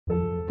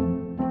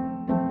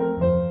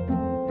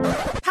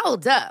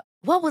Hold up.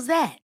 What was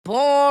that?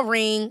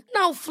 Boring.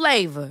 No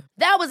flavor.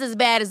 That was as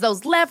bad as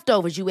those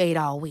leftovers you ate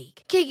all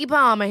week. Keke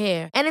Palmer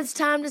here, and it's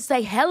time to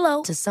say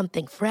hello to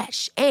something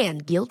fresh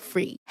and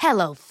guilt-free.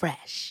 Hello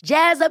Fresh.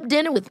 Jazz up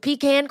dinner with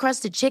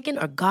pecan-crusted chicken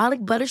or garlic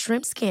butter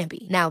shrimp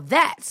scampi. Now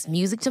that's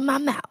music to my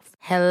mouth.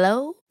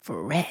 Hello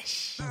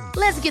Fresh.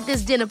 Let's get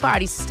this dinner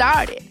party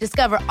started.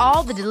 Discover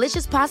all the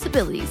delicious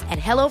possibilities at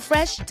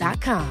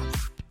hellofresh.com.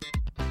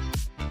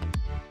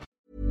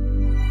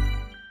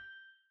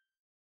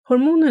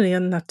 Hormoner är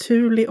en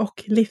naturlig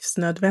och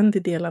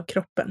livsnödvändig del av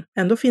kroppen.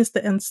 Ändå finns det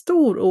en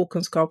stor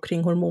okunskap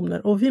kring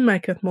hormoner och vi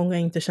märker att många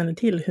inte känner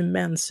till hur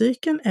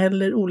menscykeln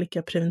eller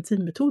olika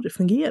preventivmetoder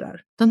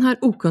fungerar. Den här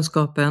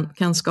okunskapen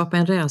kan skapa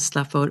en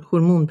rädsla för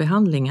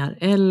hormonbehandlingar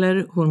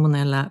eller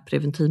hormonella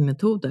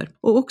preventivmetoder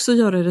och också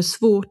göra det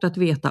svårt att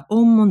veta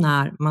om och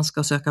när man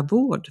ska söka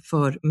vård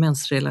för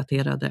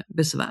mensrelaterade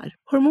besvär.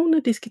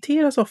 Hormoner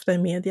diskuteras ofta i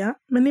media,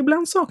 men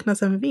ibland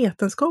saknas en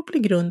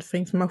vetenskaplig grund för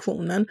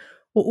informationen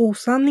och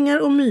osanningar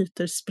och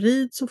myter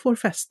sprids och får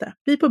fäste.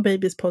 Vi på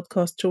Babys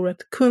podcast tror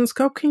att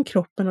kunskap kring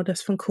kroppen och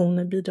dess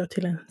funktioner bidrar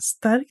till en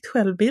stärkt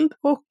självbild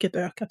och ett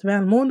ökat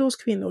välmående hos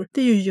kvinnor.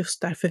 Det är ju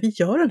just därför vi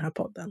gör den här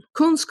podden.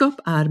 Kunskap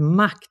är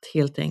makt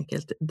helt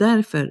enkelt.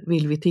 Därför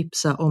vill vi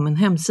tipsa om en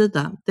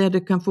hemsida där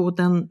du kan få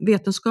den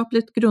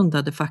vetenskapligt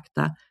grundade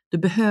fakta du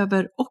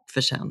behöver och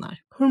förtjänar.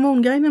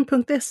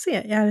 Hormonguiden.se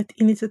är ett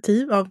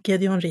initiativ av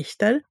Gedeon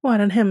Richter och är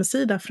en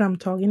hemsida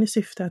framtagen i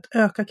syfte att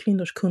öka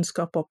kvinnors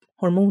kunskap om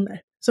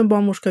hormoner. Som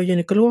barnmorska och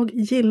gynekolog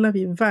gillar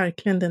vi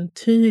verkligen den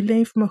tydliga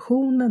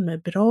informationen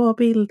med bra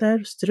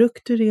bilder,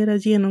 strukturerad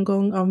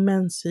genomgång av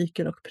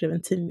menscykel och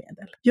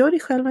preventivmedel. Gör dig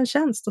själv en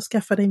tjänst och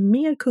skaffa dig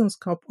mer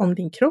kunskap om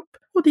din kropp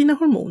och dina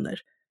hormoner.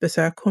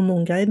 Besök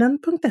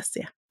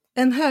hormonguiden.se.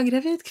 En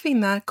höggravid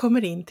kvinna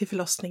kommer in till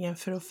förlossningen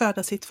för att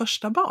föda sitt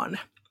första barn.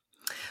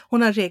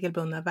 Hon har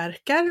regelbundna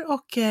värkar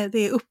och det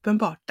är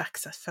uppenbart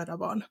dags att föda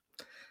barn.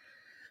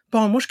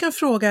 Barnmorskan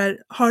frågar,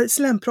 har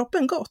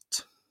slemproppen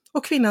gått?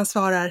 Och kvinnan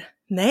svarar,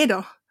 nej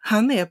då,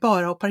 han är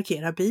bara att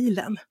parkera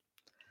bilen.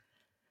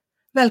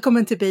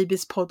 Välkommen till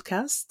Babys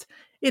podcast.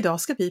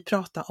 Idag ska vi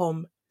prata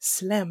om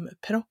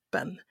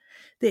slemproppen.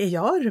 Det är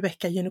jag,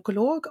 Rebecka,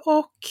 gynekolog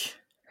och...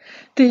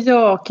 Det är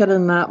jag,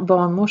 Carina,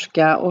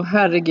 barnmorska, och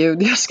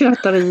herregud, jag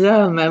skrattar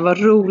ihjäl mig, vad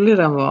rolig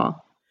den var.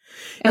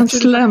 En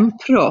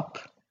slempropp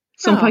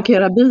som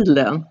parkerar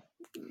bilen.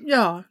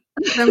 Ja,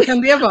 vem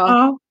kan det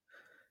vara?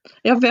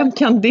 Ja, vem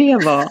kan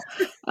det vara?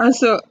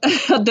 Alltså,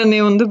 den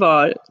är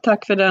underbar.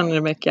 Tack för den,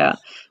 Rebecka.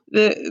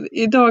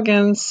 I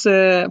dagens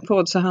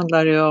podd så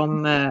handlar det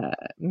om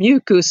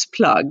mucus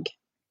plug.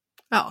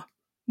 Ja,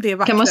 det är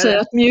vackrare. Kan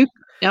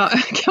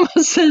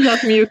man säga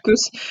att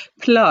mucus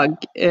plug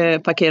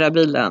parkerar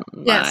bilen?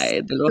 Yes,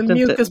 nej, det låter the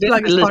inte. Mucus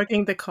plug is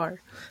parking the car.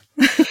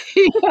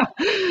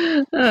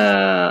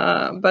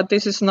 But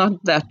this is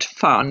not that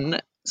fun.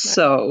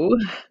 So...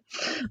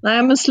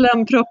 Nej, men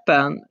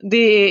slemproppen, det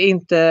är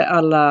inte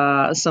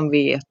alla som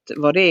vet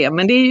vad det är.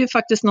 Men det är ju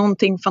faktiskt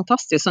någonting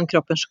fantastiskt som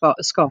kroppen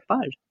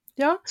skapar.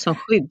 Ja. Som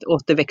skydd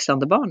åt det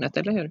växande barnet,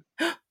 eller hur?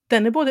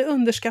 Den är både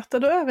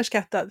underskattad och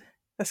överskattad.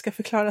 Jag ska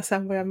förklara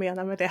sen vad jag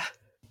menar med det.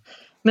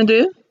 Men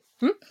du,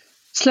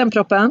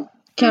 slemproppen,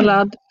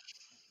 kallad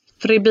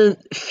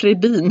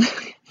fibrin,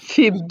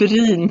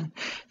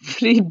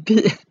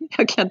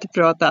 jag kan inte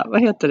prata,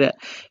 vad heter det?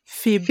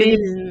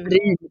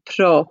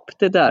 Fibrinpropp,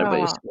 det där var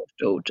ju ett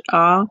svårt ord.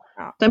 Ja.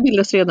 Den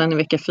bildas redan i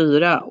vecka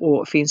 4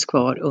 och finns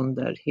kvar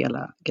under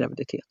hela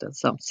graviditeten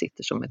samt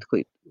sitter som ett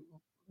skydd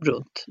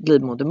runt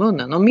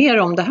livmodermunnen. Och mer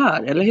om det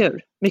här, eller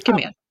hur? Mycket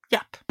mer.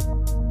 Ja.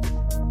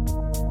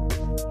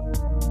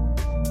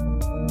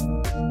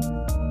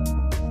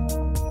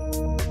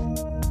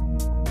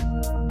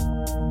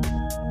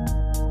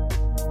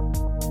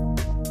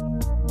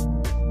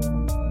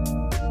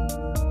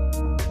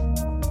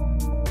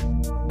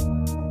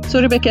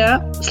 Så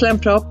Rebecka,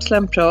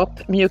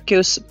 slempropp,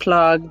 mucus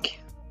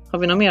plug. Har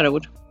vi några mer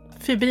ord?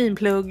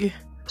 Fibrinplugg.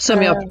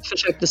 Som jag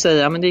försökte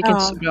säga, men det gick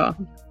inte så bra.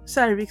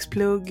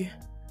 Cervixplugg.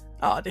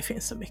 Ja, det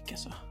finns så mycket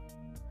så.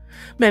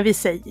 Men vi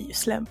säger ju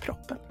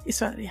slemproppen i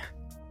Sverige.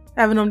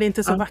 Även om det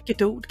inte är så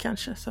vackert ord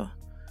kanske så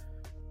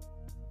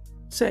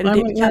är det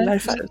vi kallar det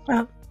för.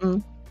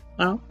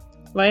 Ja,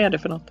 vad är det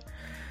för något?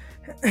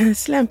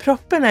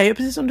 Slemproppen är ju,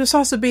 precis som du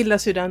sa, så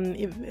bildas ju den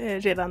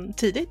redan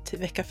tidigt i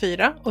vecka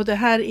 4. Och det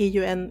här är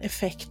ju en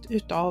effekt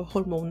utav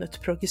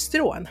hormonet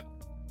progesteron.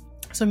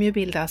 Som ju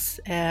bildas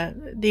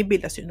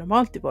ju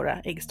normalt i våra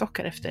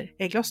äggstockar efter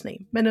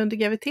ägglossning. Men under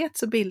graviditet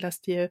så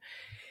bildas det ju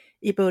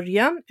i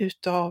början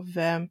utav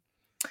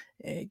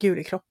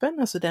gulekroppen,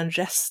 alltså den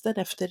resten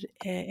efter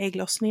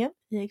ägglossningen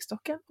i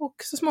äggstocken. Och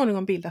så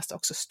småningom bildas det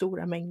också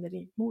stora mängder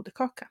i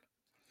moderkakan.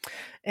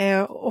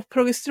 Och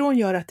progesteron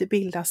gör att det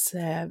bildas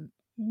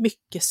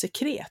mycket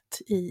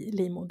sekret i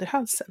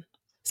livmoderhalsen.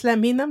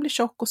 Slemhinnan blir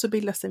tjock och så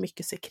bildas det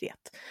mycket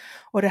sekret.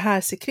 Och det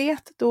här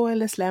sekretet då,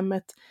 eller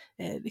slemmet,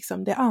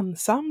 det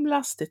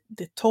ansamlas,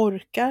 det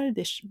torkar,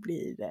 det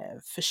blir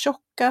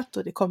förtjockat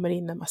och det kommer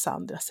in en massa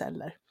andra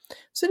celler.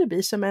 Så det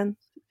blir som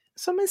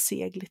en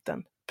seg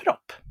liten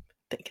propp,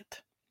 helt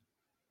enkelt.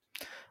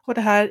 Och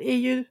det här är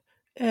ju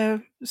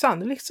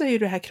sannolikt så är ju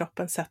det här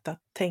kroppens sätt att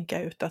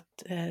tänka ut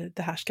att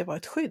det här ska vara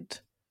ett skydd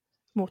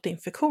mot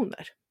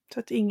infektioner. Så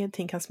att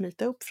ingenting kan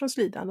smita upp från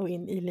slidan och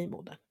in i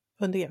livmodern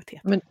under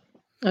graviditeten. Men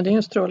ja, det är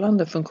en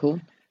strålande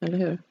funktion, eller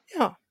hur?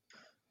 Ja.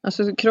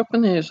 Alltså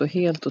kroppen är ju så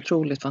helt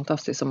otroligt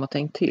fantastisk som har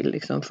tänkt till.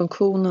 Liksom,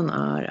 funktionen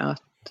är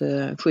att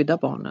skydda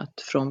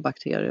barnet från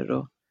bakterier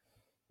och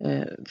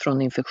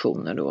från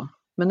infektioner då.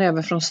 Men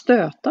även från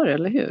stötar,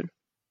 eller hur?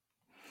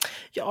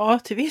 Ja,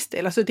 till viss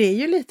del. Alltså det är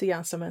ju lite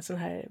grann som en sån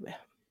här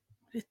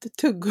lite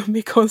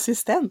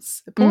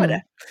tuggummi-konsistens på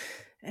det.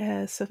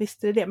 Så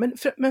visst är det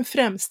det. Men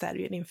främst är det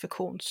ju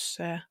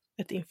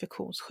ett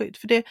infektionsskydd.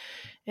 För det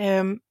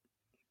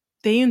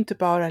är ju inte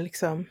bara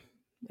liksom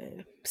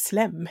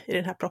slem i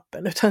den här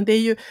proppen, utan det är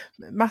ju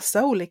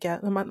massa olika,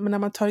 när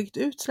man tagit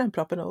ut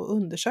slemproppen och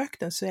undersökt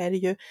den så är det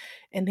ju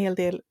en hel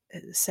del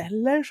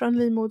celler från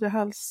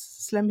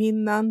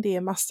livmoderhalsslemhinnan, det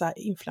är massa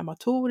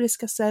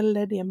inflammatoriska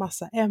celler, det är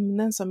massa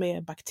ämnen som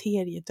är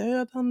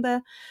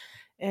bakteriedödande.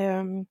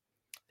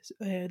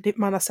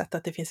 Man har sett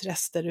att det finns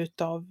rester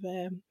utav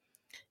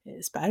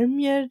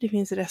spermier, det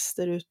finns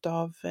rester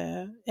utav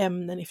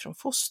ämnen ifrån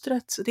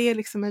fostret, så det är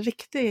liksom en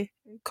riktig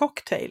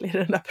cocktail i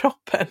den där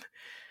proppen.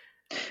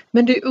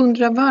 Men du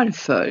undrar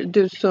varför,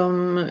 du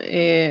som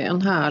är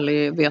en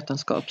härlig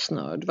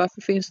vetenskapsnörd,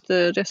 varför finns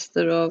det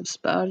rester av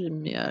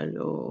spermier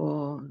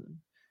och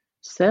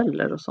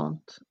celler och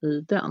sånt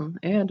i den?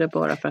 Är det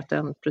bara för att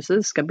den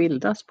precis ska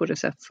bildas på det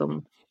sätt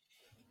som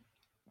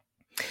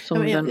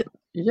den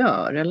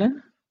gör,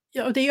 eller?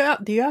 Ja, det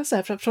är ju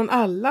alltså från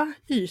alla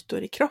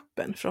ytor i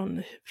kroppen,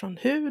 från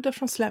hud och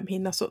från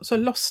slemhinna så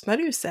lossnar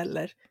det ju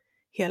celler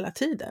hela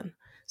tiden.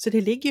 Så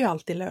det ligger ju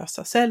alltid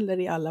lösa celler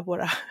i alla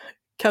våra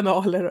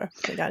kanaler och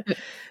öppningar.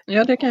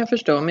 Ja, det kan jag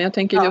förstå, men jag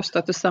tänker just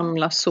att det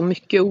samlas så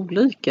mycket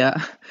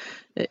olika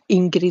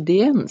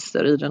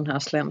ingredienser i den här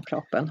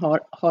slemproppen.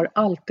 Har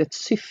allt ett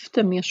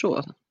syfte mer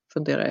så,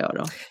 funderar jag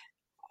då?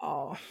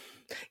 Ja,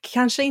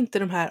 kanske inte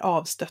de här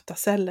avstötta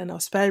cellerna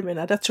och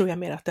spermierna. Där tror jag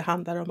mer att det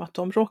handlar om att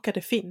de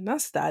råkade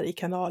finnas där i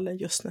kanalen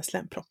just när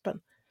slemproppen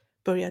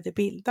började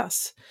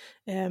bildas.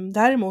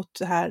 Däremot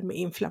det här med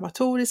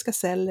inflammatoriska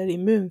celler,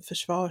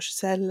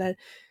 immunförsvarsceller,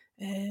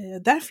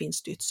 där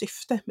finns det ju ett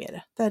syfte med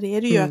det. Där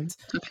är det ju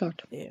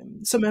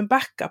som en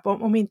backup,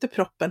 om inte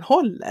proppen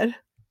håller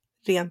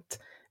rent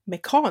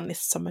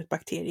mekaniskt som ett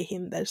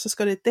bakteriehinder, så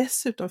ska det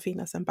dessutom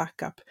finnas en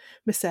backup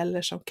med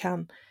celler som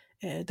kan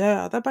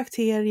döda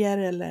bakterier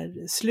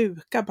eller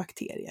sluka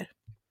bakterier.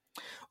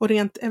 Och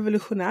rent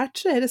evolutionärt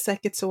så är det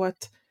säkert så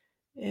att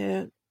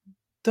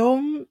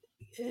de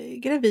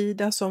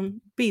gravida som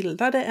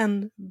bildade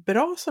en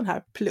bra sån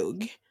här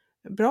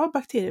bra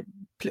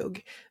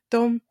bakterieplugg,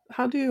 de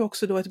hade ju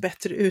också då ett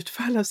bättre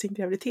utfall av sin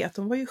graviditet.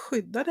 De var ju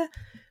skyddade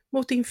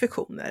mot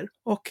infektioner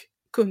och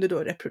kunde då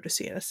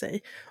reproducera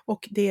sig.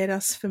 Och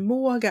deras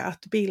förmåga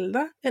att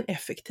bilda en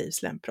effektiv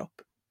slempropp,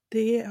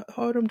 det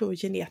har de då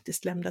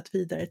genetiskt lämnat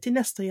vidare till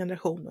nästa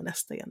generation och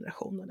nästa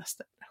generation och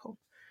nästa generation.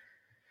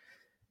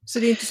 Så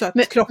det är inte så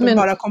att kroppen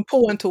bara kom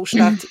på en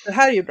torsdag att det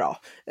här är ju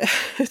bra.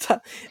 Utan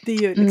det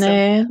är ju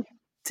liksom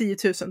 10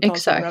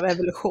 000-tals år av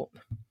evolution.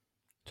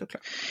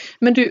 Såklart.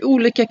 Men du,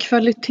 olika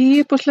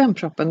kvalitet på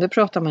slemproppen, det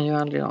pratar man ju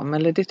aldrig om,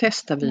 eller det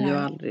testar vi ju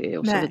aldrig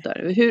och så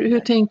vidare. Hur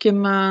tänker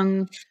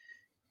man,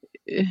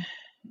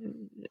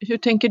 hur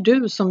tänker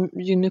du som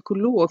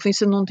gynekolog? Finns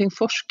det någonting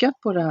forskat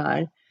på det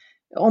här?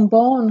 Om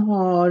barn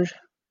har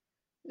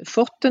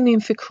fått en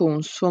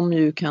infektion, som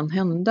ju kan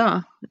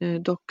hända,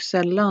 dock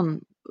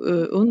sällan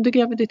under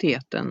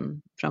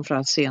graviditeten,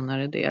 framförallt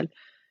senare del.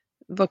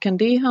 Vad kan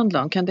det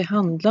handla om? Kan det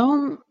handla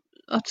om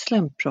att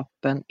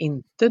slemproppen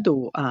inte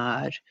då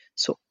är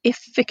så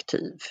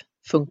effektiv,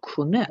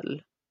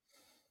 funktionell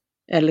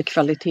eller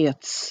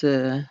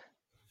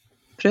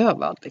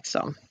kvalitetsprövad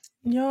liksom?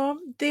 Ja,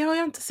 det har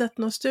jag inte sett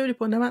någon studie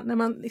på. När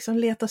man liksom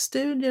letar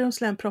studier om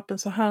slemproppen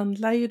så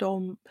handlar ju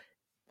de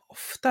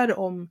oftare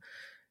om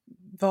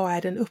vad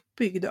är den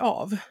uppbyggd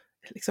av?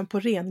 Liksom på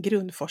ren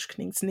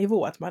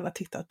grundforskningsnivå, att man har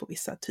tittat på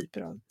vissa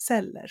typer av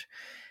celler.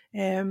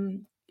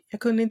 Jag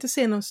kunde inte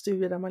se någon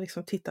studie där man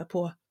liksom tittar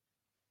på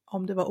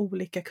om det var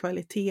olika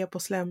kvalitet på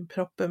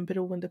slemproppen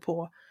beroende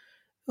på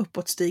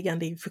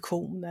uppåtstigande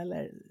infektion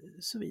eller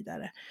så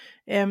vidare.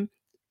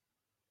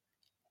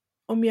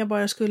 Om jag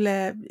bara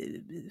skulle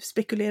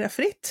spekulera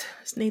fritt,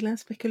 snillen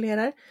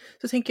spekulerar,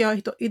 så tänker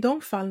jag i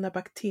de fall när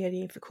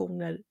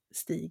bakterieinfektioner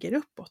stiger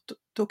uppåt,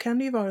 då kan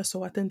det ju vara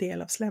så att en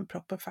del av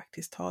slemproppen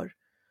faktiskt har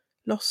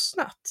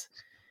lossnat.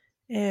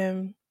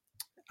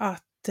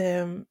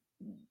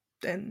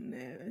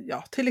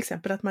 Till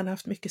exempel att man har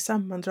haft mycket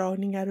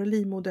sammandragningar och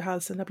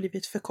livmoderhalsen har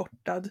blivit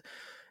förkortad.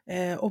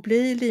 Och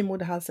blir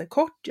livmoderhalsen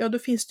kort, ja då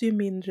finns det ju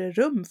mindre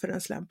rum för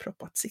en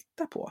slempropp att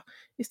sitta på.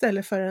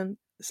 Istället för en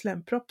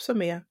slempropp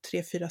som är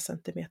 3-4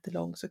 centimeter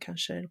lång så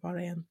kanske det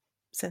bara är 1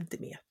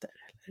 centimeter.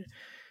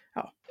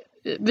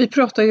 Vi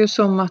pratar ju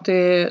som att det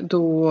är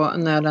då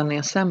när den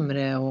är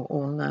sämre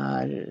och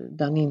när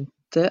den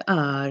inte inte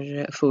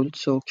är fullt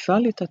så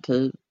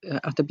kvalitativ,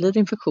 att det blir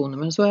infektioner,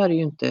 men så är det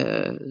ju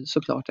inte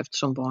såklart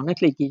eftersom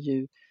barnet ligger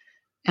ju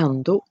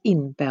ändå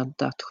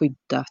inbäddat,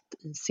 skyddat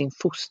i sin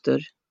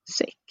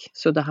fostersäck.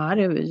 Så det här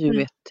är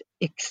ju ett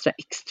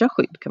extra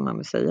skydd kan man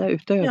väl säga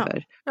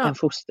utöver en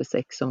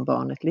fostersäck som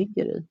barnet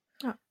ligger i.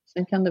 Ja.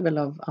 Sen kan det väl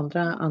av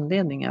andra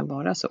anledningar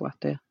vara så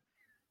att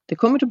det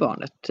kommer till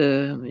barnet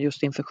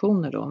just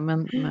infektioner då,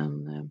 men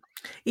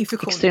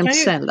extremt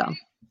sällan.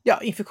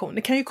 Ja,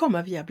 infektioner kan ju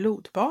komma via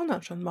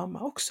blodbanan från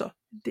mamma också.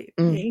 Det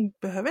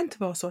behöver inte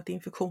vara så att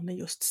infektioner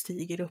just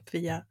stiger upp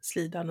via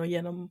slidan och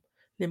genom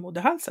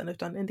livmoderhalsen,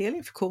 utan en del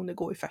infektioner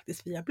går ju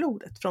faktiskt via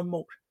blodet från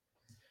mor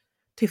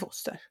till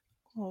foster.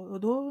 Och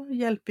då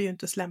hjälper ju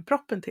inte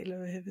slemproppen till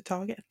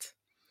överhuvudtaget.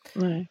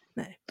 Nej.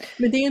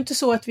 Men det är ju inte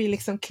så att vi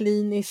liksom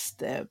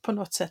kliniskt på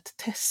något sätt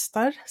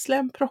testar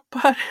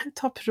slemproppar,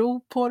 tar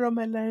prov på dem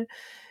eller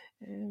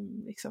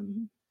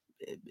liksom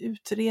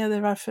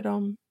utreder varför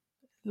de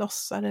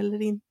lossar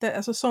eller inte.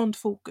 Alltså sånt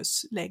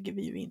fokus lägger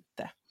vi ju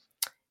inte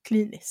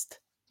kliniskt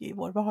i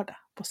vår vardag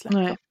på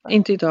slemproppar. Nej,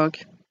 inte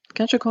idag.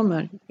 Kanske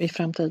kommer i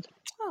framtid.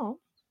 Ja,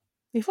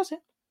 vi får se.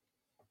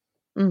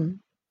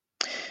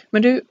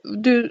 Men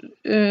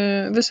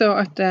vi sa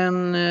att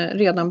den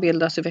redan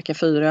bildas i vecka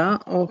 4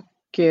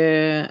 och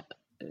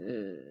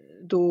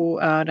då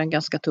är den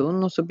ganska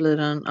tunn och så blir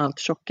den allt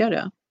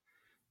tjockare.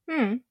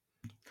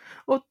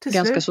 Och till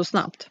ganska slut, så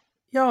snabbt.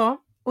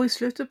 Ja, och i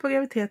slutet på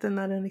graviditeten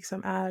när den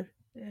liksom är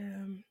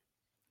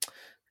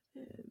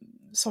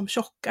som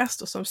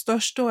tjockast och som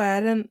störst, då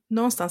är den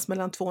någonstans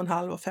mellan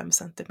 2,5 och 5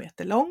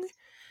 centimeter lång.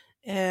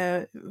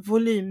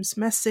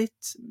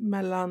 Volymsmässigt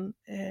mellan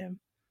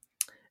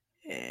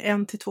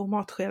 1 till 2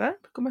 matskedar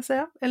kan man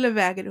säga, eller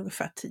väger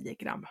ungefär 10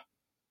 gram.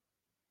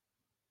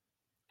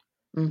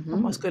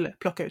 Om man skulle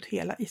plocka ut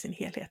hela i sin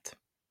helhet.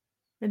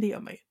 Men det gör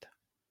man ju inte.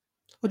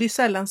 Och det är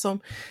sällan som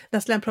när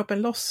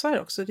slemproppen lossar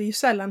också, det är ju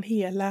sällan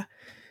hela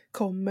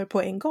kommer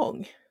på en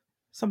gång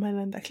som en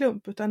enda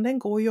klump, utan den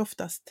går ju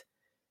oftast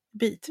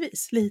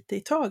bitvis, lite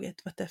i taget,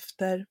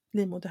 efter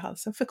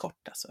livmoderhalsen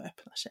förkortas och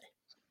öppnar sig.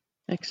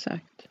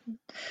 Exakt.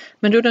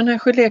 Men du, den här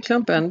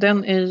geléklumpen,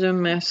 den är ju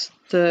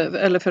mest,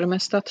 eller för det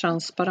mesta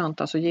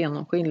transparent, alltså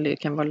genomskinlig,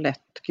 kan vara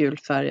lätt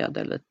gulfärgad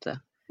eller lite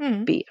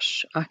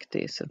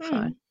beigeaktig i sin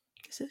färg.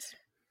 Precis.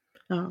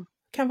 Ja.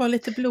 Kan vara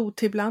lite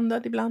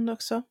blodtillblandad ibland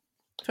också.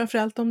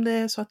 Framförallt om det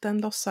är så att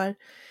den lossar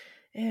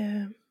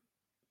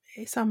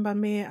i samband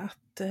med att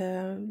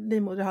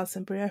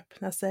livmoderhalsen börjar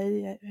öppna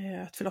sig,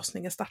 att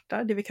förlossningen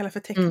startar. Det vi kallar för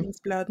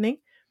täckningsblödning.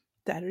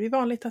 Där är det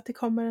vanligt att det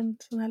kommer en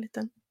sån här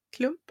liten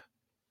klump.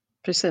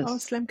 Precis. Av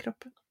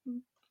slemkroppen.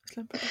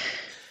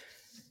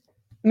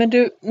 Men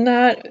du,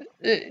 när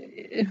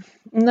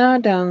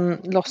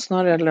den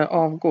lossnar eller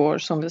avgår,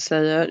 som vi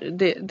säger,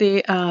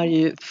 det är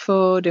ju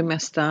för det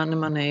mesta när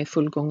man är i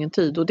fullgången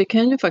tid. Och det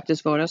kan ju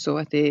faktiskt vara så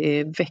att det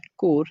är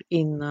veckor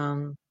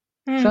innan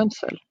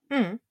födsel.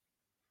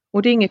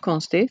 Och det är inget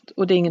konstigt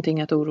och det är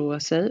ingenting att oroa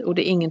sig och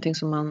det är ingenting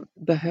som man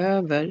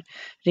behöver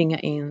ringa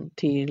in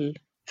till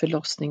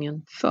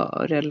förlossningen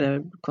för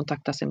eller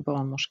kontakta sin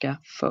barnmorska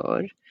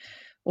för.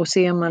 Och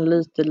ser man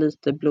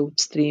lite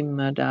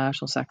blodstrimmer där,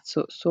 som sagt,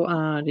 så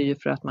är det ju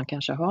för att man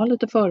kanske har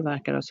lite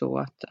förverkare och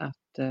så att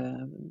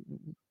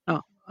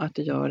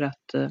det gör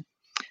att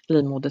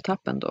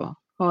livmodertappen då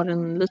har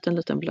en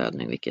liten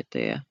blödning, vilket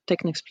är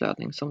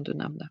täckningsblödning som du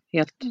nämnde,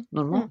 helt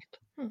normalt.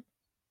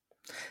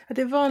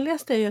 Det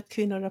vanligaste är ju att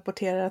kvinnor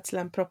rapporterar att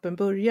slemproppen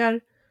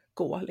börjar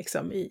gå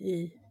liksom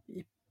i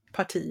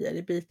partier,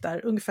 i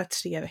bitar, ungefär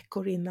 3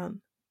 veckor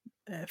innan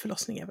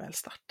förlossningen väl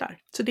startar.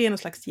 Så det är någon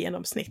slags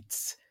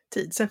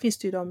genomsnittstid. Sen finns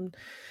det ju de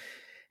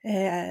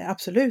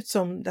absolut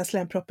som där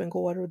slemproppen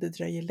går och det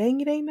dröjer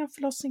längre innan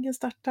förlossningen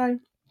startar.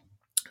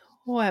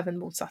 Och även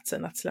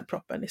motsatsen, att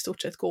slemproppen i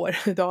stort sett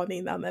går dagen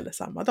innan eller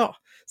samma dag.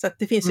 Så att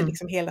det finns ju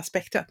liksom hela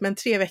spektrat. Men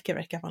 3 veckor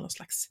verkar vara någon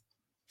slags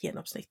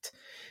genomsnitt.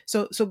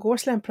 Så går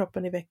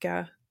slemproppen i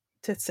vecka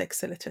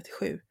 36 eller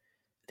 37,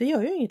 det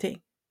gör ju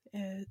ingenting.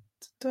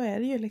 Då är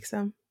det ju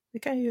liksom, det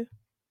kan ju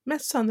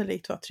mest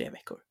sannolikt vara 3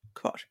 veckor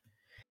kvar.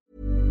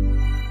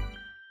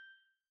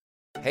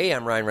 Hey,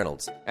 I'm Ryan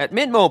Reynolds. At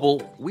Mint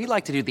Mobile, we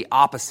like to do the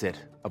opposite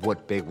of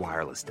what Big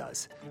Wireless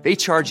does. They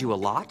charge you a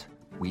lot,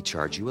 we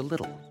charge you a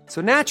little.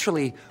 So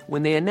naturally,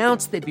 when they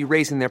announced they'd be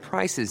raising their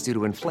prices due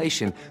to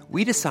inflation,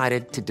 we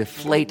decided to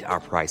deflate our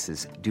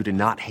prices due to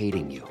not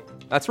hating you.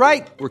 That's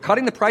right. We're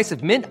cutting the price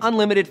of Mint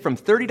Unlimited from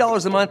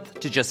 $30 a month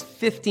to just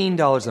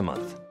 $15 a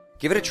month.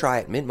 Give it a try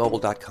at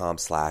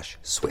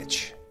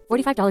mintmobile.com/switch.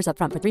 $45 up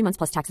front for 3 months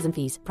plus taxes and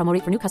fees. Promo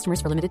rate for new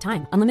customers for limited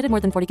time. Unlimited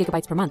more than 40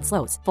 gigabytes per month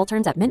slows. Full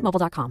terms at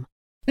mintmobile.com.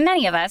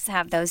 Many of us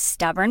have those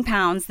stubborn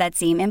pounds that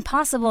seem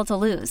impossible to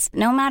lose,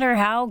 no matter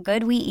how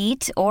good we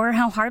eat or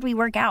how hard we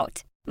work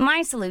out.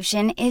 My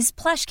solution is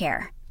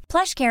PlushCare.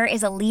 PlushCare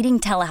is a leading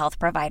telehealth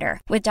provider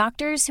with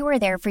doctors who are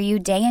there for you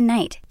day and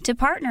night to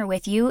partner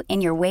with you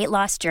in your weight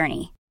loss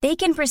journey. They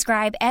can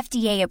prescribe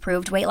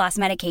FDA-approved weight loss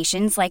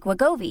medications like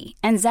Wegovy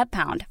and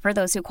Zepbound for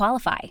those who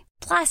qualify.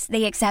 Plus,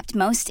 they accept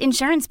most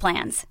insurance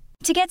plans.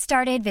 To get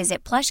started,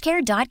 visit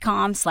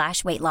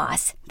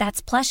plushcare.com/weightloss.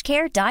 That's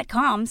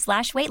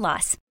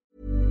plushcare.com/weightloss.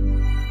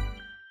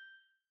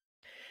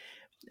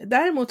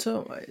 Däremot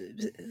så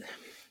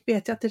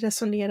vet jag att det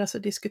resoneras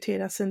och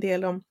diskuteras en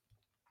del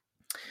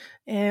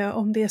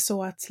om det är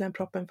så att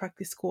slemproppen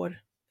faktiskt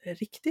går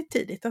riktigt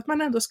tidigt. Att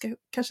man ändå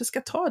kanske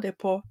ska ta det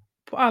på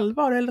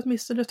allvar, eller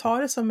åtminstone ta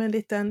det som en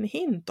liten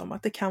hint om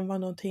att det kan vara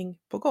någonting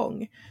på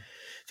gång.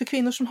 För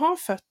kvinnor som har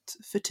fött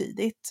för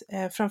tidigt,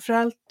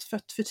 framförallt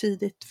fött för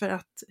tidigt för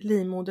att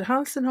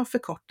livmoderhalsen har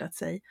förkortat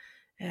sig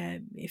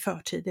i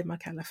förtid, det man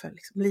kallar för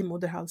liksom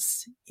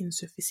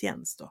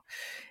livmoderhalsinsufficiens då.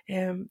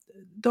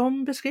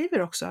 De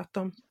beskriver också att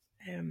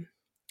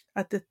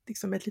att det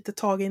liksom ett litet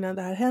tag innan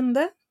det här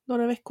hände,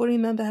 några veckor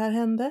innan det här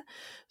hände,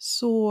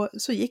 så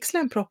gick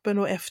slemproppen,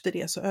 och efter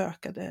det så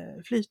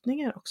ökade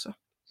flytningen också.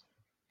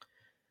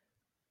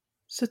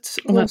 Så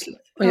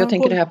och jag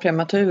tänker det här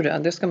prematura,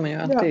 det ska man ju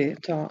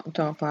alltid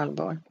ta på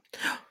allvar.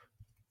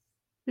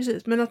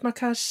 Precis, men att man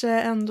kanske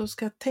ändå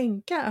ska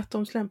tänka att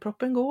om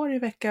slemproppen går i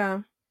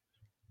vecka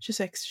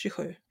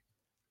 26-27,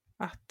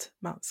 att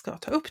man ska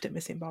ta upp det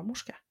med sin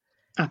barnmorska.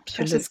 Absolut.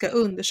 Kanske ska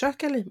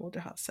undersöka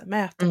livmoderhalsen,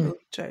 mäta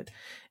ultraljud.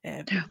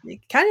 Det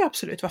kan ju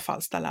absolut vara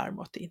falskt alarm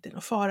och att det inte är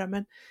någon fara,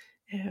 men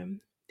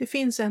det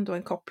finns ändå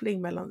en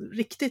koppling mellan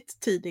riktigt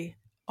tidig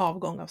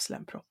avgång av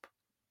slempropp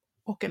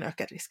och en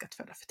ökad risk att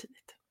föda för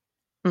tidigt.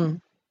 Mm.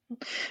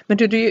 Men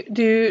det är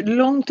ju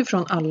långt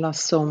ifrån alla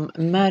som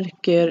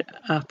märker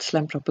att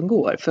slemproppen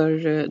går, för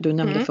du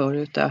nämnde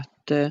förut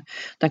att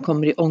den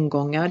kommer i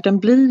omgångar. Den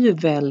blir ju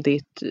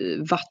väldigt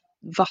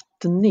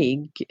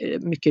vattnig,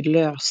 mycket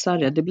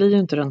lösare. Det blir ju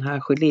inte den här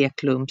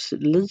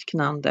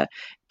geléklumpsliknande.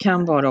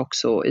 Kan vara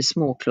också i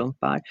små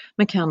klumpar,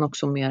 men kan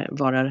också mer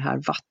vara det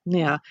här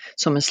vattniga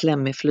som en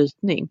slemmig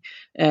flytning.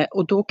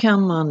 Och då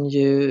kan man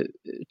ju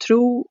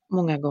tro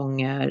många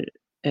gånger,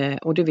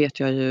 och det vet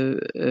jag ju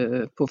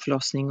på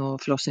förlossning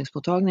och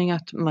förlossningsmottagning,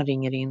 att man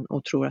ringer in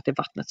och tror att det är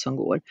vattnet som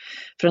går.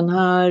 För den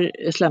här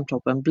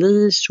slemproppen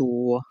blir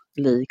så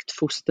likt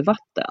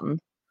fostervatten.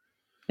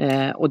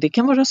 Och det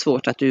kan vara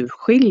svårt att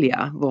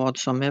urskilja vad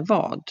som är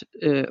vad.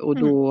 Och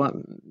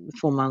då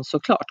får man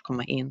såklart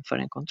komma in för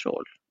en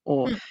kontroll.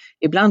 Och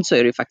ibland så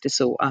är det ju faktiskt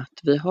så att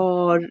vi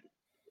har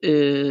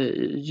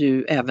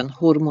ju även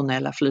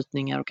hormonella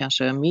flytningar, och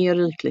kanske mer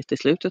rikligt i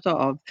slutet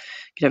av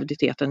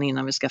graviditeten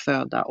innan vi ska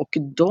föda, och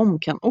de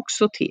kan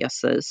också te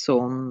sig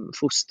som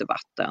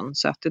fostervatten,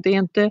 så att det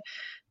är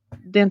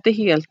inte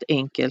helt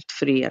enkelt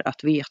för er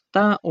att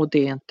veta, och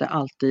det är inte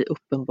alltid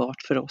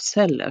uppenbart för oss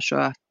heller, så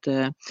att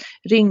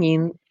ring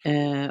in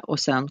och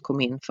sen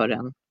kom in för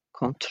en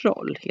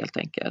kontroll helt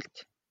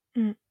enkelt.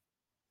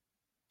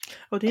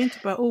 Och det är inte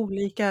bara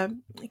olika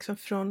liksom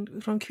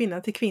från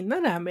kvinna till kvinna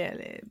det här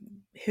med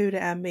hur det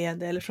är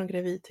med, eller från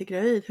gravid till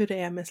gravid, hur det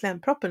är med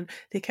slemproppen.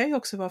 Det kan ju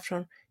också vara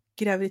från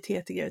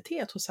graviditet till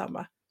graviditet hos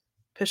samma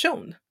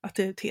person, att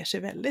det ter sig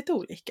väldigt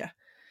olika.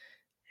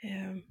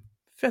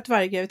 För att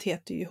varje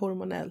graviditet är ju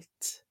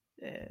hormonellt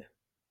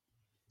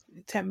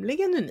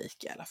tämligen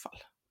unik i alla fall.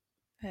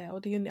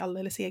 Och det är ju en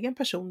alldeles egen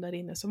person där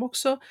inne som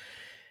också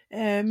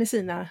med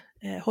sina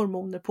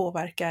hormoner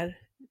påverkar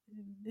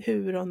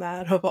hur och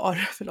när och var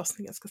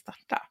förlossningen ska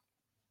starta.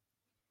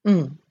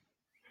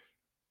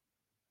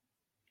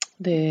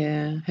 Det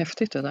är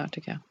häftigt det där,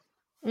 tycker jag.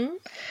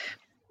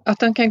 Att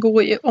den kan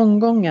gå i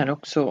omgångar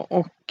också,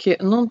 och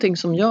någonting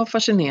som jag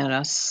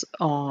fascineras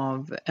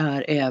av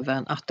är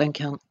även att den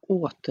kan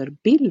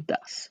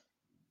återbildas.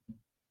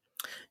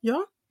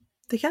 Ja,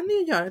 det kan det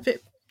ju göra.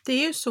 Det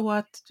är ju så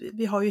att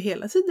vi har ju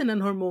hela tiden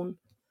en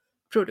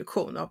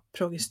hormonproduktion av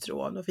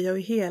progesteron, och vi har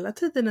ju hela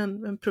tiden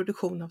en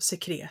produktion av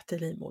sekret i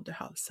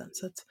livmoderhalsen.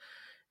 Så att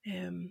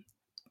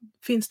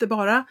finns det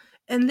bara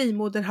en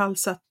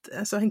livmoderhals,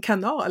 alltså en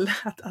kanal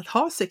att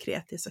ha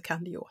sekret i, så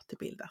kan det ju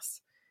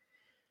återbildas.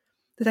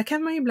 Det där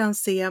kan man ju ibland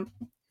se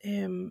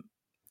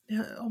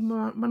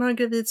om man har en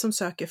gravid som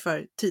söker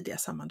för tidiga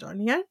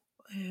sammandragningar,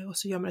 och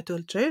så gör man ett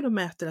ultraljud och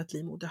mäter att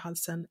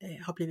livmoderhalsen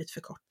har blivit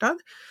förkortad.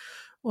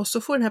 Och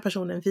så får den här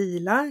personen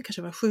vila,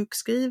 kanske vara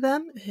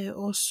sjukskriven,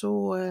 och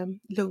så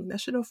lugnar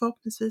sig då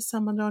förhoppningsvis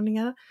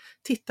sammandragningarna.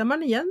 Tittar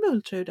man igen med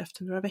ultraljud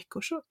efter några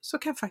veckor så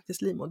kan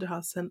faktiskt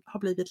livmoderhalsen ha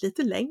blivit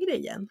lite längre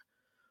igen.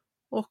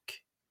 Och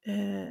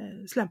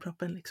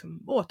slemproppen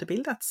liksom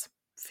återbildats,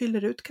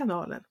 fyller ut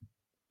kanalen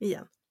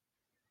igen.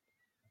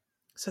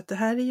 Så att det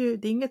här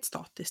det är inget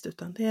statiskt,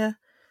 utan det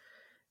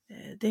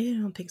är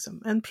någonting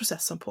en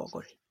process som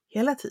pågår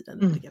hela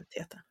tiden under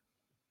graviditeten.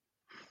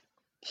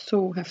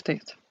 Så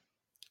häftigt.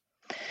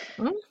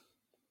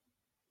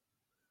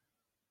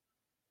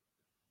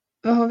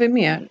 Vad har vi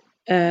mer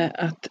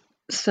att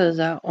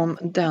säga om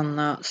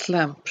denna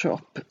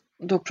slempropp?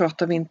 Då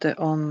pratar vi inte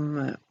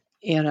om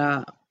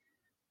era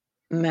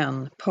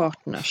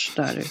partners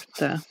där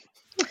ute,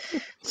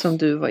 som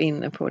du var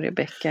inne på,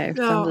 Rebecka,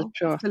 utan vi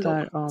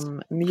pratar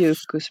om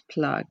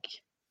mjukisplagg.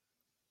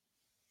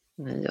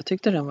 Nej, jag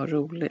tyckte den var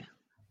rolig.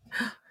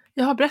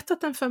 Jag har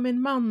berättat den för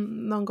min man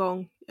någon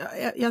gång.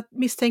 Jag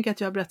misstänker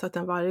att jag har berättat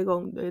den varje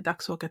gång det är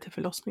dags att åka till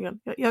förlossningen.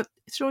 Jag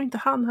tror inte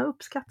han har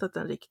uppskattat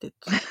den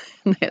riktigt.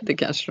 Nej, det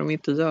kanske de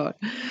inte gör,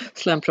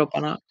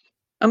 slempropparna.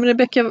 Ja, men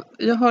Rebecka,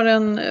 jag har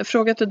en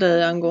fråga till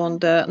dig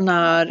angående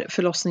när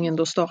förlossningen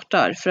då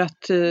startar. För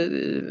att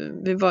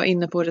vi var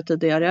inne på det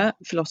tidigare,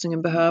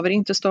 förlossningen behöver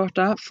inte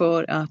starta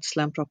för att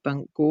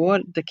slemproppen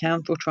går. Det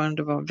kan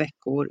fortfarande vara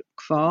veckor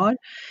kvar.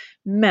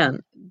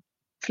 Men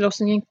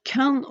förlossningen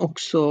kan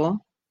också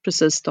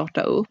precis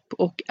starta upp.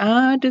 Och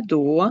är det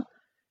då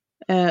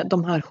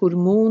de här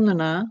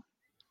hormonerna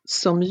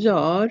som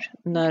gör,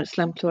 när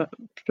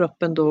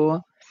slemproppen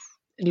då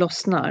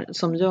lossnar,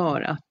 som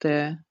gör att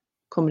det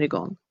kommer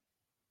igång?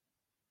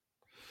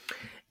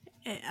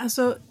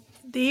 Alltså,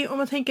 det är, om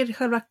man tänker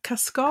själva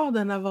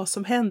kaskaden av vad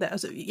som händer.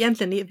 Alltså,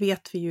 egentligen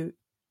vet vi ju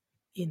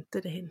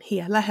inte den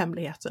hela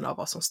hemligheten av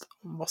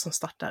vad som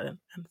startar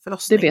en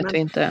förlossning. Det vet vi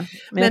inte.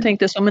 Men jag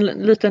tänkte som en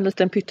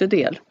liten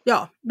pyttedel.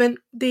 Ja, men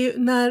det är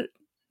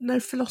när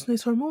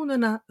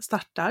förlossningshormonerna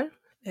startar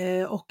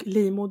och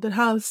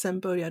livmoderhalsen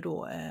börjar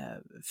då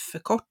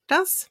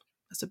förkortas.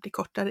 Alltså blir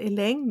kortare i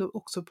längd och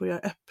också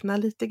börjar öppna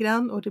lite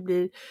grann och det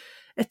blir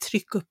ett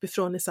tryck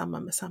uppifrån i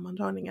samband med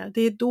sammandragningar.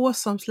 Det är då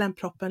som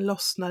slemproppen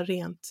lossnar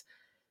rent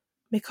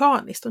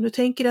mekaniskt. Om du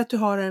tänker att du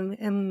har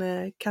en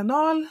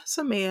kanal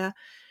som är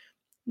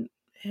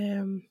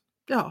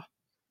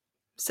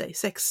säg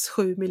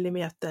 6-7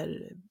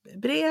 millimeter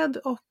bred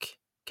och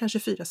kanske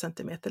 4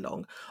 centimeter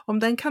lång. Om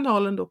den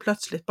kanalen då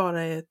plötsligt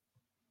bara är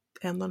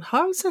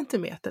 1,5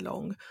 centimeter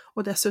lång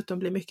och dessutom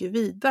blir mycket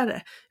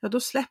vidare, ja då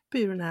släpper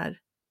ju den här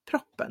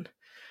proppen.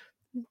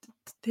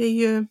 Det är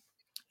ju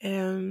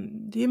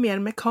mer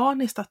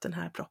mekaniskt att den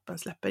här proppen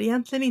släpper.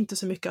 Egentligen inte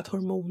så mycket att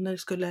hormoner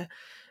skulle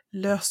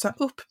lösa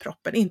upp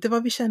proppen. Inte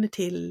vad vi känner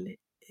till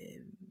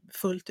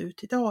fullt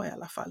ut idag i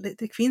alla fall.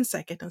 Det finns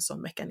säkert en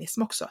sån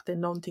mekanism också, att det är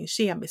någonting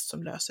kemiskt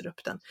som löser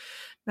upp den.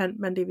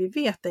 Men det vi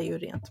vet är ju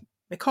rent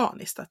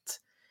mekaniskt att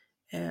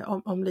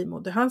om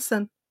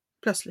livmoderhalsen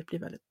plötsligt blir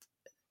väldigt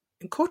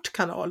en kort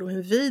kanal och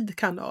en vid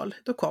kanal,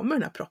 då kommer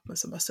den här proppen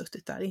som har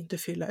suttit där inte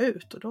fylla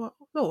ut och då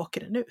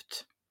åker den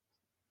ut.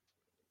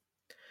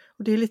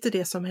 Och det är lite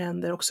det som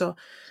händer också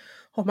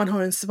om man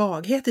har en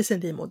svaghet i sin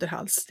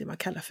livmoderhals, det man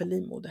kallar för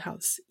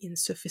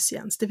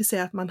livmoderhalsinsufficiens. Det vill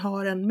säga att man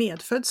har en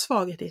medfödd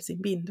svaghet i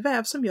sin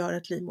bindväv som gör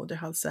att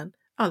livmoderhalsen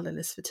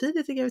alldeles för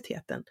tidigt i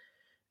graviditeten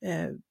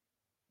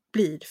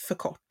blir för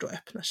kort och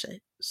öppnar sig.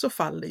 Så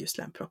faller ju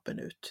slemproppen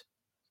ut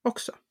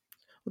också.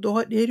 Och då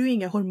är det ju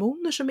inga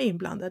hormoner som är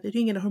inblandade, det är ju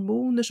inga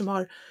hormoner som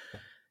har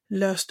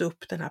löst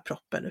upp den här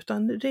proppen,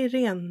 utan det är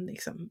ren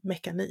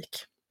mekanik.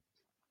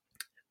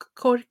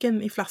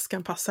 Korken i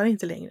flaskan passar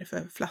inte längre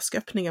för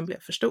flasköppningen blev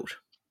för stor.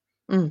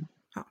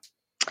 Ja.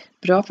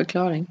 Bra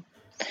förklaring.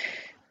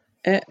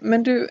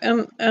 Men du,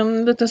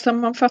 en liten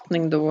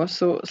sammanfattning då.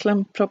 Så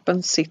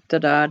slemproppen sitter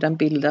där, den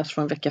bildas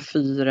från vecka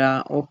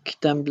 4 och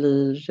den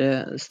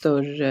blir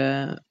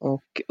större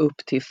och upp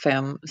till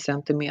 5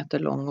 centimeter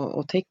lång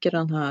och täcker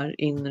den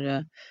här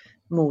inre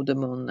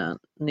modermunnen,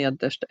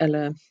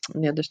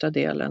 nedersta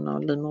delen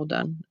av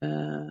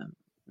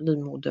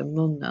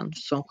livmodermunnen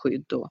som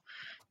skydd då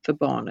för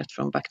barnet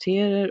från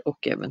bakterier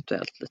och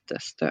eventuellt lite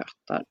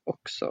stötar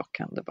också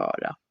kan det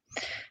vara.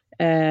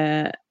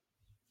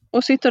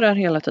 Och sitter där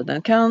hela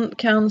tiden.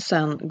 Kan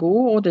sen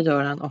gå, och det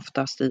gör den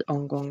oftast i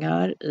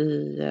omgångar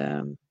i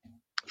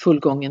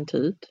fullgången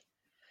tid.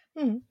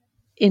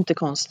 Inte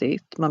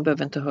konstigt, man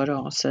behöver inte höra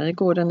av sig.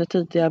 Går den i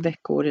tidiga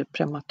veckor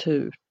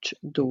prematurt,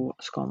 då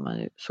ska man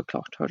ju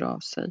såklart höra av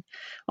sig.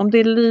 Om det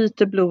är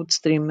lite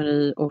blodstrimmer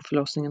i och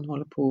förlossningen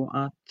håller på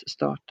att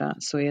starta,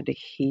 så är det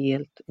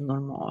helt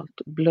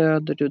normalt.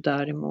 Blöder du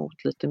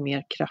däremot lite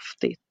mer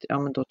kraftigt, ja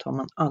men då tar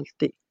man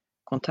alltid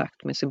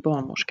kontakt med sin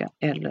barnmorska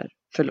eller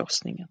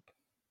förlossningen.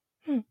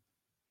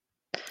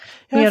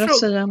 Mer att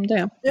säga om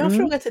det. Jag har en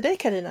fråga till dig,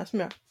 Carina, som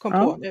jag kom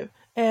på nu.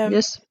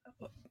 Yes.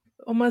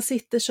 Om man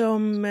sitter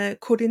som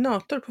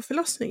koordinator på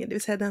förlossningen, det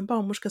vill säga den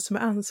barnmorska som är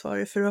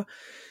ansvarig för att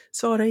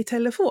svara i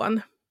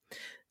telefon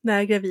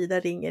när gravida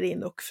ringer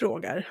in och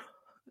frågar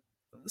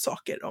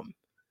saker om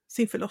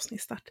sin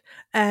förlossningsstart.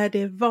 Är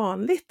det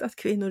vanligt att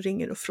kvinnor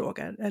ringer och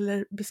frågar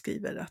eller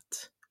beskriver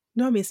att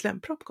nu har min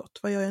slempropp gått,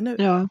 vad gör jag nu?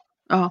 Ja,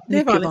 det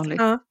är mycket vanligt.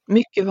 Ja.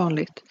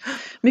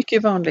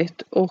 Mycket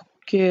vanligt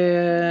och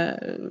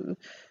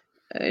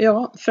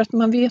ja, för att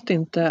man vet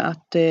inte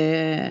att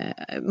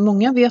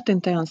många vet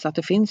inte ens att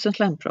det finns en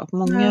slempropp.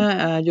 Många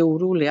är ju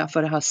oroliga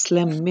för det här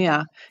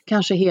slemmiga,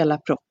 kanske hela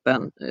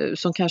proppen,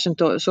 som kanske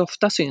inte så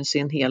ofta syns i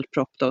en hel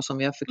propp då, som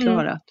vi har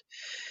förklarat.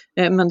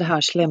 Men det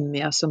här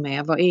slemmiga som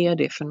är, vad är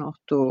det för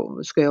något?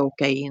 Och ska jag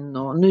åka in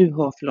och nu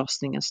har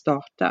förlossningen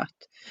startat?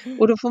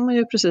 Och då får man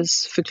ju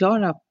precis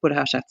förklara på det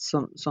här sättet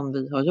som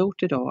vi har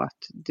gjort idag,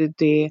 att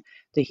det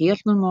är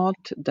helt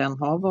normalt, den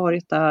har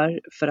varit där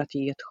för att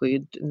ge ett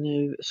skydd.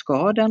 Nu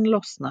ska den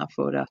lossna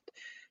för att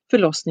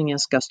förlossningen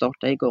ska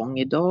starta igång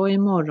idag,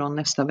 imorgon,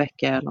 nästa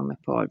vecka eller om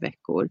ett par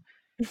veckor.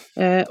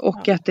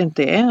 Och att det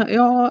inte är,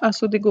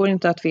 alltså det går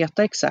inte att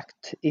veta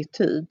exakt i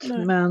tid.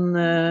 Nej. Men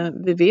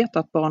vi vet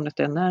att barnet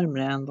är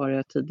närmare än vad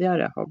det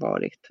tidigare har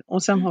varit.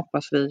 Och sen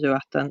hoppas vi ju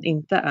att den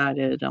inte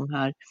är i de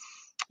här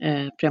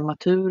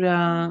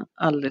prematura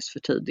alldeles för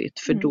tidigt,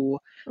 för då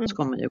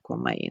ska man ju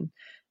komma in.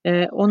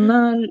 Och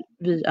när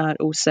vi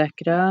är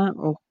osäkra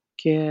och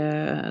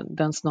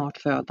den snart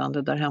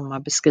födande där hemma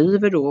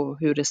beskriver då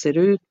hur det ser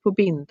ut på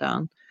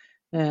bindan,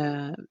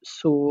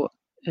 så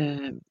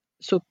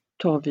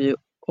tar vi ju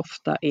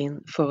ofta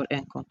in för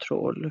en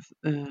kontroll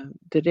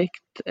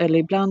direkt, eller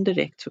ibland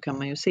direkt så kan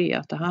man ju se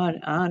att det här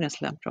är en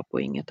slempropp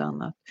och inget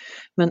annat.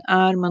 Men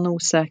är man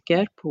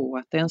osäker på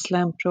att det är en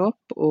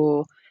slempropp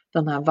och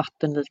den här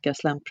vattenlika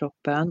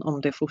slemproppen,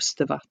 om det är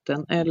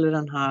fostervatten eller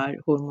den här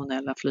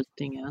hormonella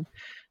flytningen,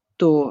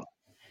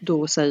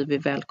 då säger vi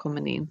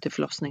välkommen in till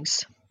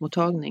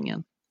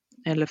förlossningsmottagningen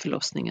eller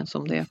förlossningen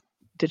som det är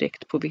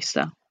direkt på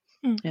vissa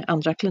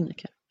andra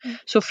kliniker.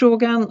 Så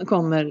frågan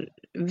kommer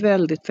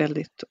väldigt,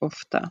 väldigt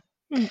ofta.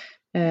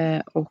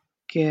 Och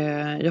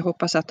jag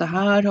hoppas att det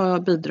här har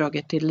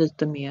bidragit till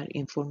lite mer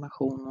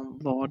information om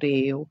vad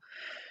det är och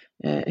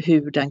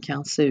hur den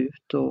kan se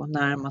ut och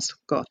när man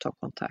ska ta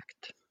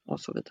kontakt och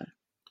så vidare.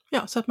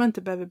 Ja, så att man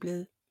inte behöver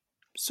bli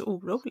så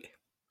orolig.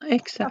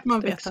 Exakt. Att man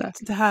vet att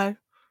det här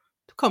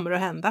kommer att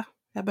hända.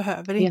 Jag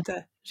behöver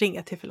inte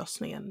ringa till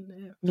förlossningen.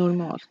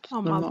 Normalt.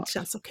 Om allt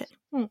känns okej.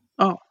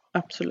 Ja,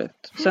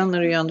 absolut. Sen är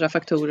det ju andra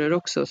faktorer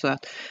också så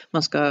att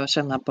man ska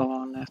känna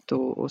barnet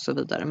och så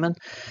vidare. Men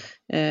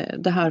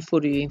det här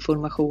får du ju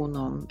information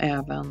om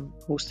även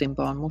hos din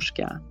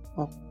barnmorska.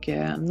 Och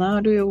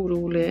när du är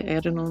orolig,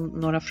 är det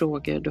några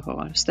frågor du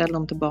har, ställ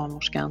dem till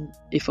barnmorskan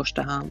i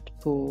första hand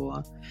på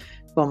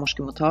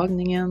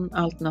barnmorskemottagningen,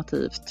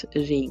 alternativt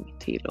ring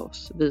till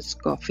oss. Vi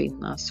ska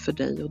finnas för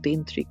dig och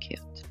din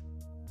trygghet.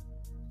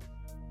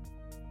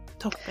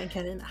 Toppen,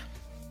 Carina.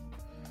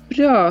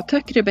 Bra,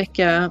 tack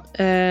Rebecka.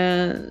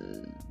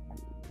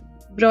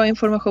 Bra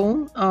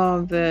information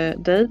av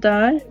dig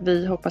där.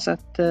 Vi hoppas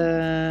att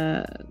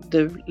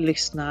du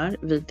lyssnar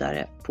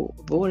vidare på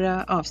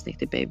våra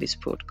avsnitt i Babys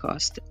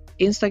podcast.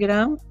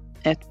 Instagram,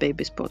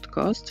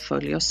 @babyspodcast.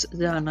 Följ oss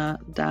gärna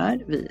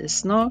där. Vi är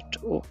snart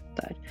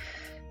åter.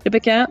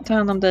 Rebecka, ta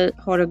hand om dig.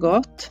 Ha det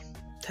gott.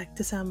 Tack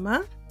detsamma.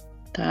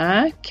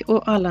 Tack,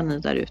 och alla ni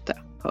där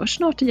ute. Hörs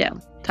snart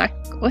igen.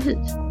 Tack och hej.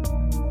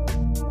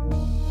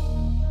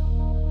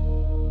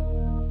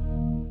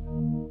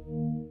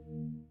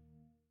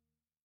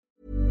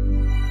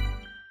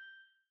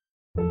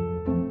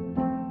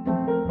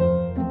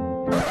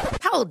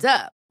 Hold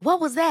up. What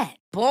was that?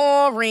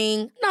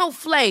 Boring. No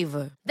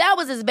flavor. That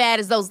was as bad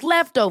as those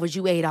leftovers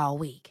you ate all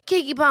week.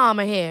 Keke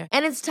Palmer here,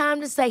 and it's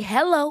time to say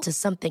hello to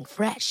something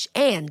fresh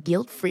and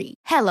guilt-free.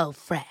 Hello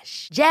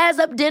Fresh. Jazz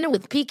up dinner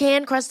with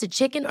pecan-crusted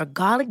chicken or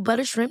garlic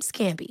butter shrimp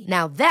scampi.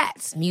 Now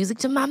that's music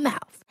to my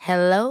mouth.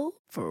 Hello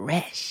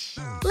Fresh.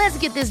 Let's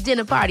get this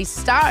dinner party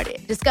started.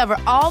 Discover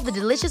all the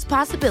delicious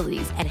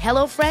possibilities at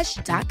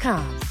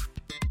hellofresh.com.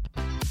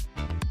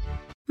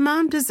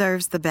 Mom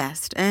deserves the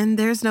best, and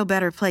there's no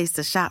better place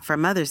to shop for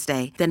Mother's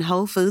Day than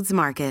Whole Foods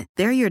Market.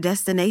 They're your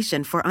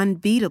destination for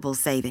unbeatable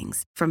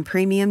savings, from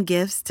premium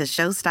gifts to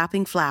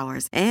show-stopping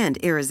flowers and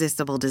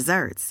irresistible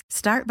desserts.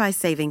 Start by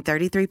saving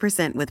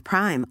 33% with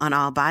Prime on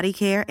all body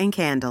care and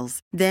candles.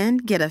 Then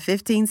get a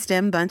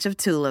 15-stem bunch of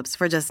tulips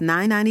for just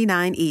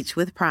 $9.99 each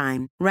with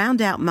Prime.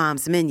 Round out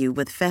Mom's menu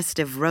with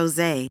festive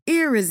rosé,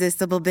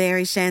 irresistible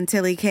berry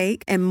chantilly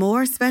cake, and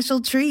more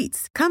special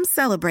treats. Come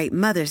celebrate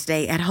Mother's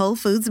Day at Whole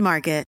Foods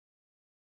Market.